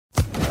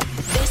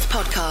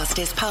podcast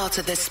is part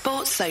of the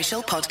Sports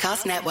Social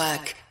Podcast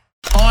Network.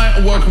 Hi,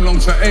 and welcome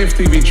along to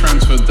AFTV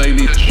Transfer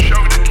Daily, the show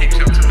that keeps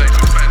you up to date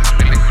with players to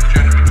be linked with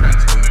January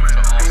transfer move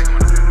to Arsenal.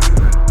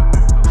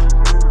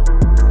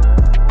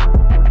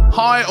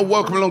 Hi, and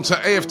welcome along to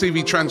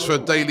AFTV Transfer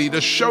Daily, the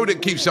show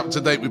that keeps you up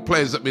to date with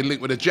players that have been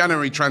linked with a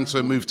January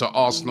transfer move to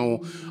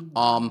Arsenal.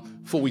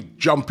 Before we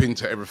jump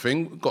into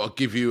everything, we've got to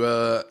give you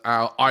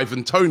our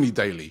Ivan Toney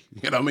Daily,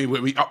 you know what I mean,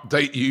 where we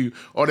update you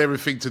on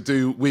everything to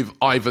do with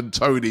Ivan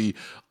Toney,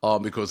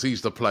 because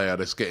he's the player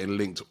that's getting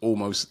linked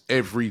almost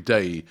every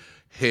day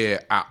here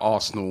at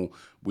Arsenal.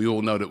 We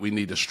all know that we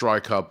need a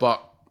striker,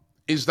 but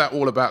is that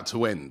all about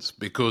to end?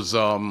 Because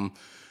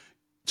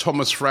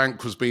Thomas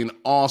Frank was being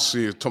asked,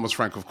 Thomas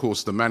Frank, of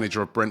course, the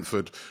manager of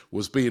Brentford,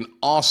 was being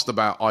asked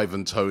about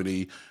Ivan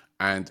Toney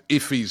and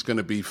if he's going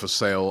to be for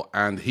sale.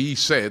 And he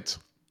said,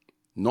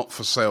 not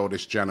for sale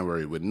this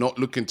January. We're not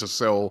looking to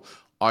sell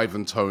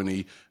Ivan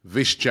Toney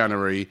this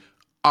January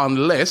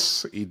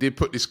unless, he did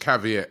put this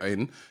caveat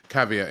in,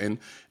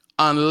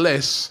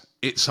 unless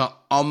it's an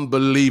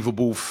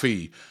unbelievable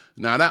fee.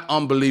 Now, that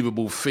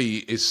unbelievable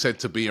fee is said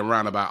to be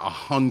around about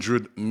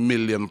 £100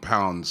 million.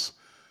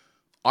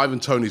 Ivan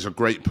Toney's a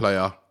great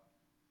player.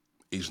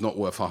 He's not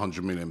worth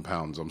 £100 million.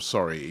 I'm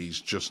sorry, he's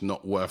just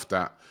not worth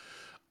that.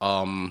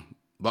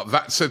 But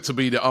that's said to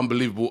be the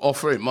unbelievable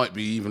offer. It might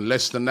be even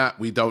less than that.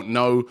 We don't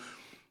know.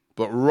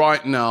 But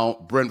right now,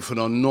 Brentford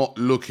are not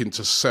looking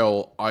to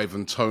sell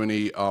Ivan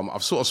Toney.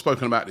 I've sort of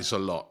spoken about this a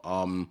lot.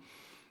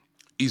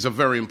 He's a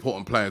very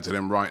important player to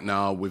them right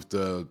now with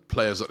the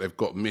players that they've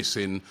got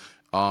missing.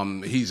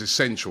 He's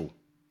essential.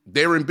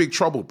 They're in big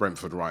trouble,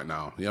 Brentford, right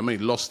now. You know what I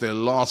mean? Lost their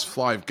last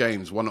 5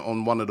 games,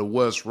 on one of the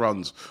worst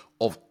runs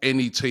of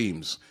any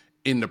teams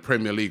in the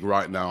Premier League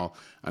right now.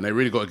 And they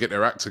really got to get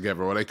their act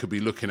together or they could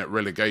be looking at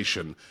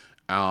relegation.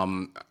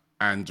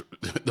 And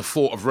the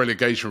thought of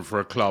relegation for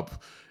a club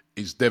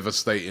is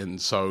devastating.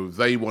 So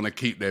they want to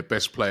keep their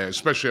best player,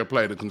 especially a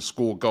player that can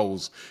score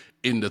goals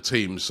in the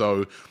team.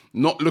 So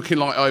not looking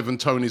like Ivan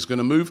Toney's going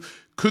to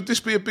move. Could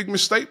this be a big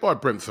mistake by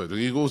Brentford? And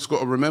you've also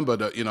got to remember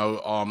that,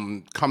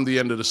 come the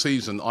end of the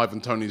season, Ivan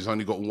Toney's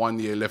only got 1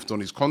 year left on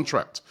his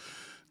contract.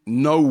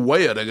 No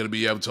way are they going to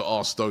be able to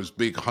ask those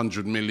big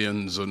 100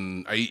 millions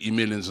and 80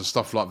 millions and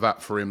stuff like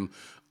that for him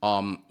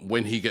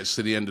when he gets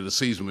to the end of the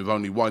season with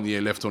only 1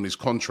 year left on his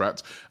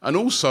contract. And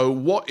also,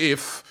 what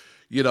if,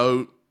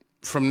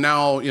 from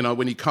now,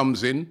 when he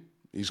comes in,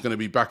 he's going to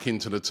be back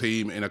into the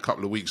team in a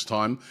couple of weeks'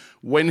 time.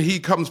 When he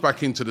comes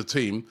back into the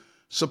team,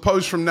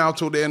 suppose from now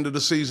till the end of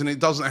the season, it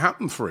doesn't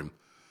happen for him.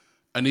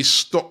 And his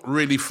stock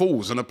really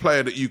falls. And a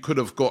player that you could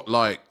have got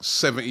like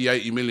 70,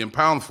 80 million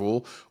pound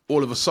for,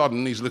 all of a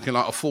sudden he's looking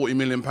like a 40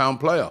 million pound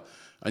player.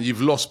 And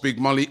you've lost big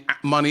money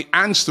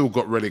and still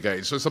got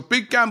relegated. So it's a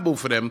big gamble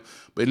for them.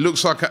 But it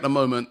looks like at the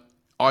moment,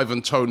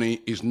 Ivan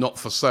Toney is not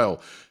for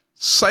sale.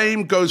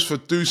 Same goes for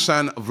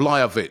Dusan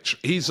Vlahovic.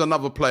 He's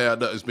another player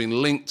that has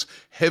been linked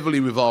heavily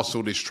with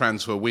Arsenal this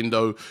transfer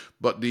window.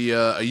 But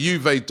the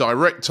Juve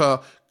director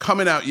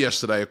coming out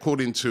yesterday,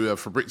 according to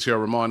Fabrizio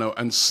Romano,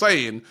 and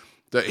saying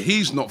that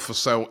he's not for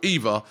sale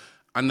either,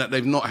 and that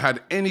they've not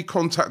had any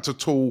contact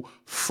at all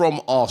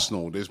from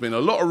Arsenal. There's been a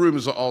lot of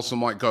rumours that Arsenal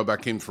might go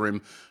back in for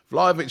him.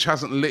 Vlahovic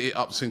hasn't lit it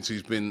up since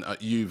he's been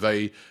at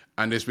Juve,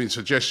 and there's been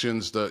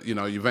suggestions that,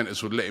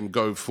 Juventus would let him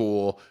go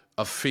for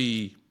a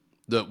fee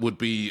that would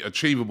be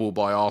achievable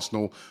by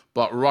Arsenal.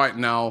 But right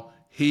now,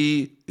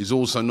 he is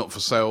also not for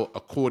sale,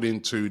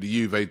 according to the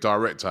Juve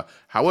director.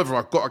 However,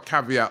 I've got to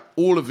caveat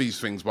all of these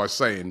things by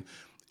saying,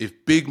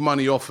 if big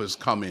money offers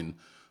come in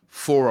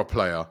for a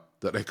player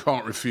that they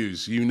can't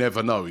refuse, you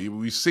never know.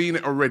 We've seen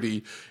it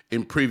already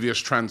in previous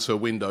transfer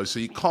windows, so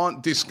you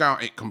can't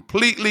discount it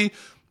completely.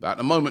 But at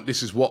the moment,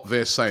 this is what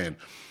they're saying.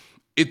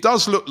 It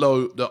does look,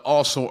 though, that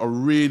Arsenal are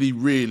really,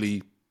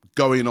 really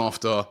going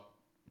after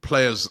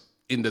players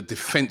in the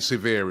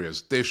defensive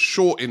areas. They're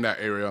short in that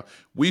area.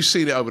 We've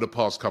seen it over the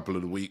past couple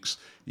of weeks.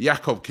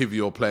 Jakub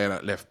Kivior playing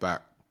at left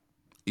back.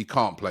 He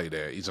can't play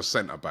there. He's a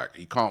centre back.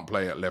 He can't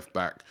play at left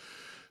back.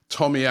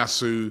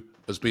 Tomiyasu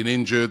has been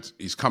injured.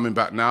 He's coming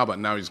back now, but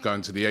now he's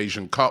going to the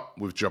Asian Cup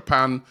with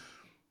Japan.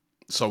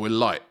 So we're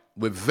light.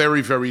 We're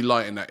very, very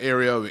light in that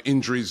area. With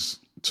injuries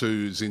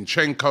to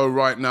Zinchenko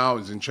right now.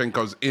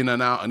 Zinchenko's in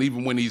and out. And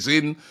even when he's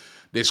in,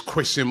 there's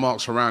question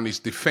marks around his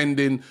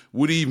defending.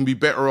 Would he even be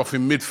better off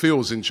in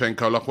midfield,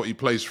 Zinchenko, like what he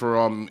plays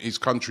for his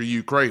country,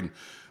 Ukraine?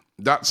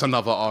 That's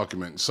another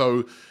argument.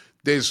 So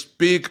there's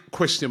big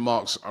question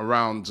marks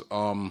around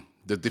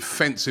the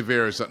defensive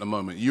areas at the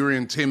moment.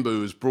 Urian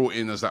Timber is brought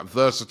in as that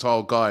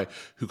versatile guy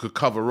who could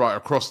cover right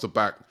across the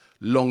back,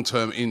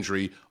 long-term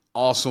injury.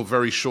 Arsenal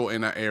very short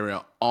in that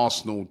area.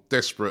 Arsenal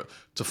desperate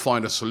to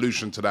find a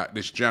solution to that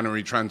this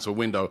January transfer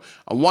window.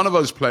 And one of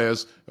those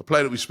players, a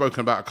player that we've spoken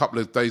about a couple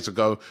of days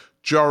ago,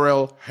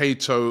 Jorel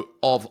Hato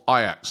of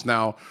Ajax.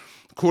 Now,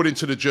 according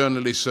to the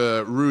journalist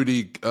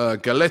Rudy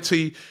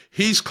Galetti,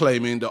 he's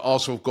claiming that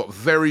Arsenal have got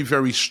very,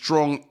 very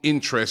strong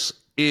interest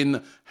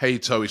in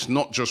Hato. It's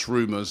not just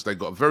rumours. They've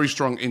got a very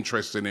strong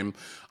interest in him.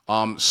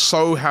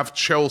 So have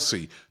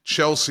Chelsea.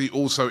 Chelsea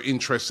also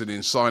interested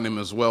in signing him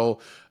as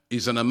well.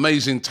 He's an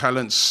amazing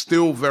talent,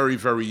 still very,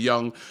 very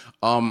young.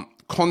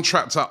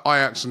 Contract at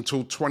Ajax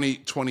until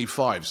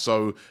 2025.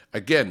 So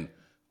again,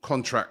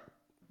 contract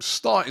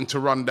starting to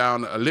run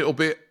down a little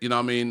bit, you know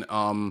what I mean?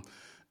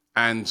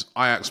 And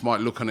Ajax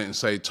might look on it and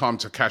say, time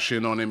to cash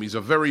in on him. He's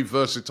a very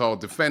versatile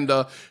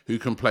defender who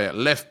can play at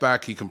left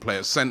back, he can play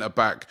at centre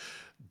back.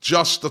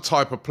 Just the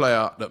type of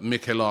player that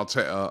Mikel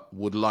Arteta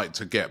would like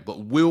to get.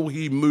 But will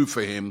he move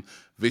for him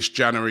this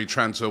January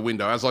transfer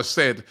window? As I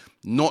said,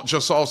 not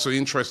just Arsenal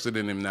interested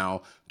in him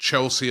now,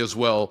 Chelsea as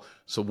well.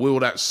 So will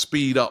that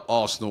speed up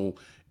Arsenal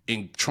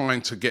in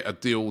trying to get a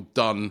deal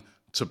done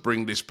to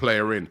bring this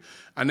player in?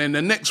 And then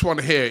the next one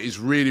here is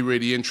really,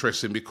 really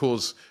interesting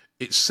because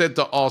it's said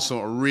that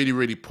Arsenal are really,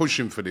 really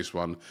pushing for this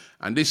one.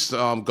 And this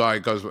guy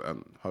goes,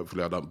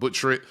 hopefully I don't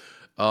butcher it,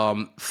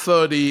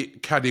 Ferdi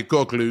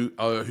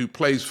Kadıoğlu, who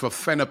plays for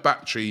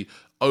Fenerbahce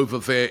over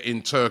there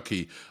in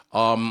Turkey.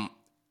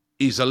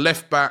 He's a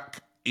left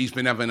back. He's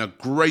been having a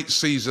great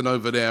season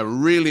over there.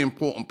 Really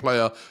important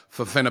player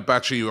for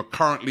Fenerbahce, who are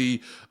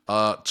currently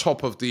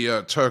top of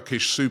the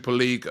Turkish Super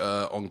League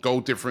on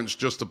goal difference,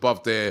 just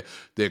above their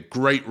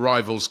great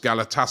rivals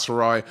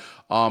Galatasaray.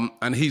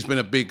 And he's been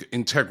a big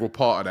integral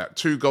part of that.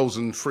 2 goals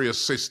and 3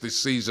 assists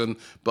this season,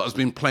 but has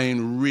been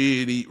playing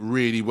really,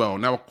 really well.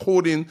 Now,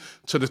 according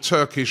to the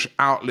Turkish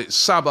outlet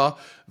Sabah,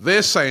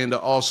 they're saying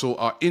that Arsenal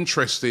are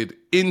interested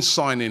in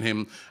signing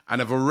him and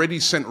have already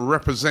sent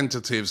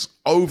representatives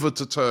over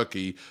to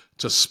Turkey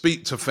to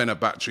speak to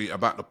Fenerbahce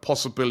about the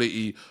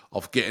possibility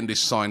of getting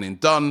this signing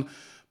done.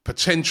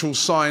 Potential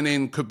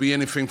signing could be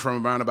anything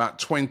from around about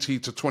 20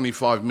 to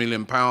 25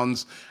 million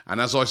pounds.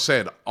 And as I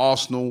said,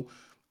 Arsenal,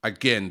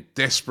 again,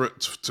 desperate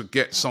to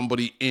get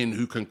somebody in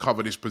who can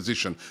cover this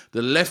position.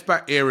 The left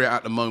back area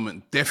at the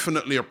moment,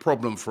 definitely a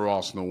problem for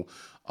Arsenal.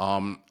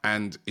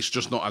 And it's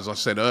just not, as I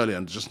said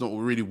earlier, just not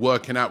really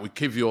working out with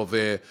Kivior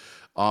there.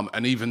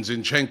 And even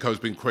Zinchenko's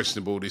been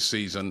questionable this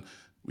season.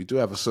 We do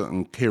have a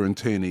certain Kieran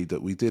Tierney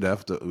that we did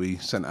have that we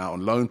sent out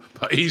on loan,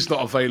 but he's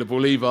not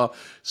available either.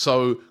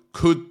 So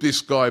could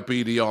this guy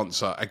be the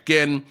answer?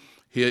 Again,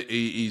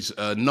 he's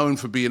known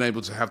for being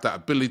able to have that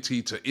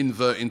ability to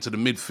invert into the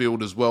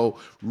midfield as well.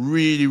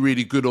 Really,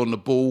 really good on the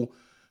ball.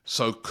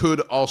 So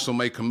could Arsenal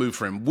make a move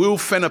for him? Will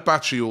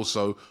Fenerbahce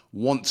also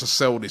want to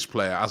sell this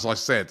player? As I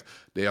said,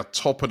 they are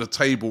top of the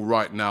table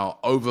right now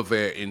over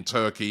there in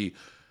Turkey.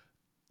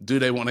 Do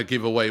they want to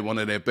give away one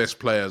of their best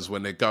players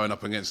when they're going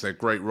up against their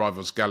great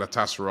rivals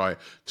Galatasaray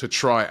to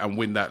try and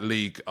win that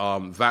league?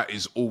 That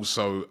is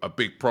also a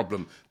big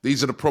problem.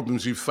 These are the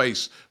problems you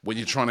face when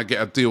you're trying to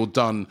get a deal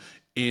done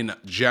in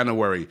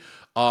January.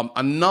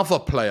 Another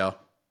player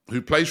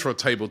who plays for a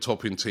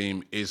table-topping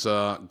team is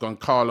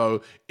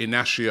Giancarlo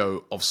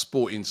Inacio of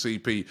Sporting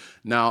CP.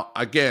 Now,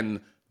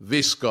 again,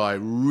 this guy,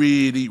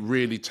 really,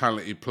 really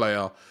talented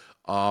player.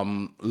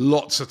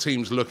 Lots of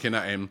teams looking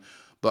at him.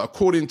 But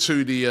according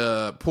to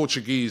the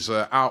Portuguese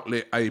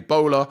outlet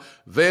Ebola,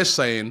 they're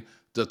saying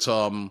that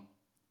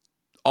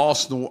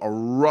Arsenal are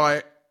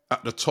right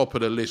at the top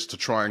of the list to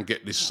try and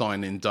get this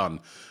signing done.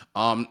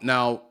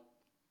 Now,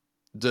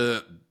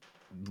 the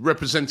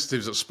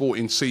representatives at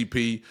Sporting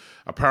CP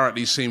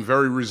apparently seem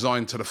very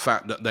resigned to the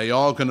fact that they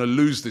are going to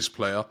lose this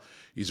player.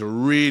 He's a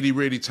really,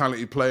 really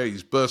talented player.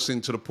 He's burst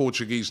into the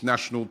Portuguese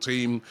national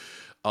team.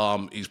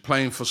 He's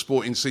playing for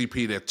Sporting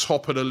CP. They're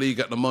top of the league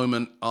at the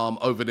moment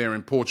over there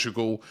in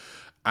Portugal.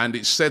 And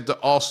it's said that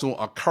Arsenal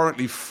are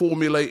currently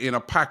formulating a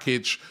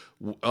package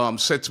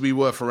said to be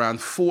worth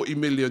around 40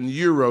 million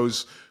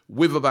euros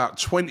with about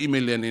 20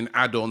 million in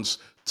add-ons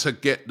to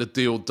get the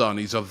deal done.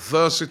 He's a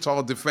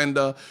versatile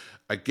defender,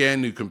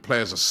 again, who can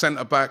play as a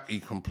centre-back. He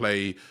can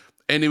play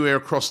anywhere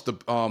across the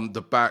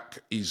back.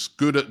 He's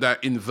good at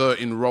that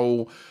inverting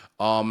role.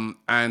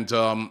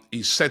 And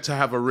he's said to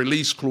have a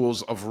release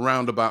clause of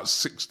around about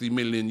 60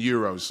 million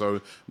euros.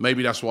 So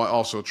maybe that's why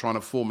Arsenal are trying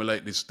to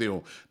formulate this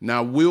deal.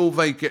 Now, will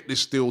they get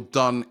this deal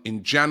done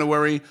in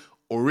January?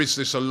 Or is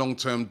this a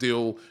long-term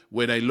deal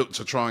where they look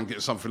to try and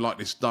get something like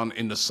this done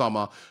in the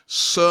summer?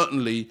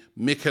 Certainly,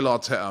 Mikel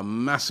Arteta, a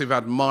massive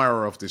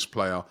admirer of this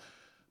player.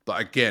 But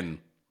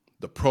again,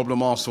 the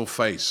problem Arsenal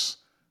face,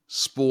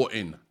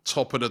 Sporting,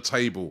 top of the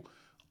table.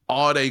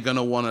 Are they going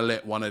to want to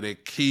let one of their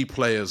key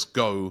players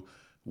go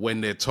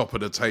when they're top of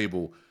the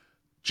table?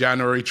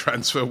 January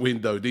transfer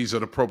window, these are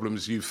the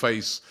problems you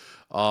face.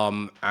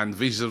 And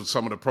these are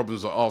some of the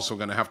problems that Arsenal are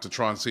going to have to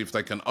try and see if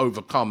they can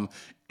overcome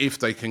if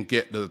they can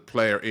get the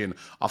player in.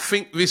 I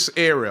think this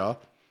area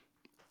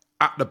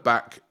at the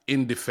back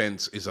in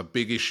defence is a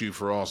big issue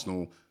for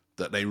Arsenal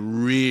that they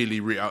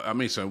really,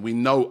 so we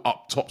know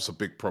up top's a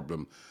big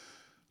problem.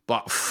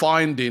 But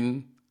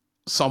finding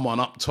someone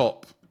up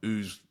top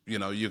who's,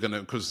 you're going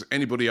to, because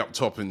anybody up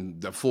top in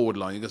the forward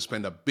line, you're going to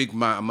spend a big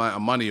amount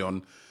of money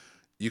on.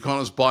 You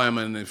can't just buy them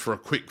in for a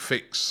quick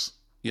fix,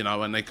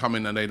 and they come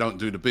in and they don't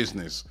do the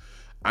business.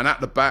 And at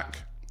the back,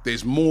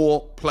 there's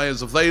more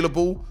players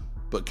available,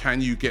 but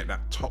can you get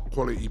that top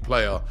quality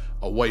player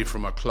away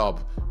from a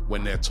club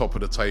when they're top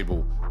of the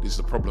table. This is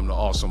the problem that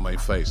Arsenal may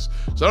face.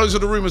 So those are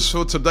the rumours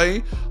for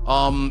today.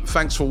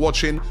 Thanks for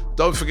watching.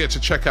 Don't forget to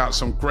check out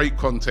some great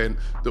content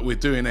that we're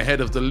doing ahead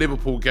of the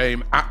Liverpool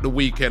game at the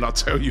weekend. I'll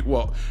tell you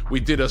what, we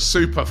did a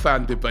super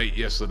fan debate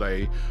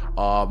yesterday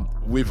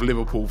with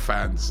Liverpool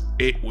fans.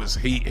 It was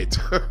heated.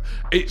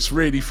 It's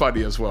really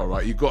funny as well,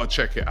 right? You've got to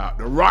check it out.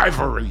 The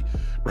rivalry,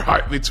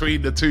 right,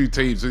 between the two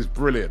teams is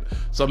brilliant.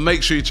 So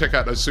make sure you check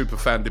out those super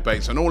fan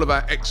debates and all of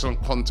our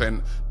excellent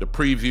content, the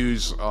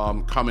previews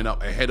coming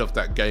up ahead of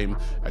that game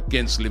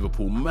against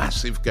Liverpool.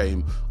 Massive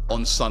game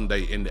on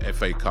Sunday in the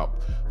FA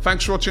Cup.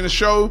 Thanks for watching the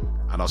show,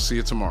 and I'll see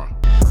you tomorrow.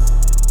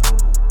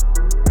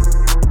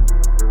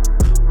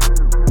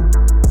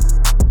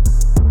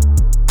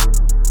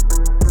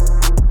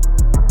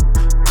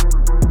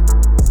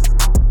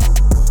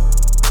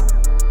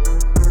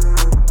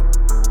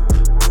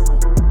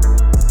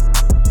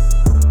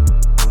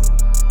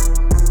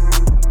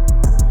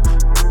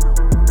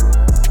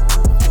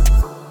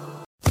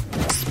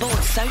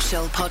 Sports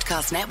Social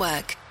Podcast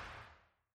Network.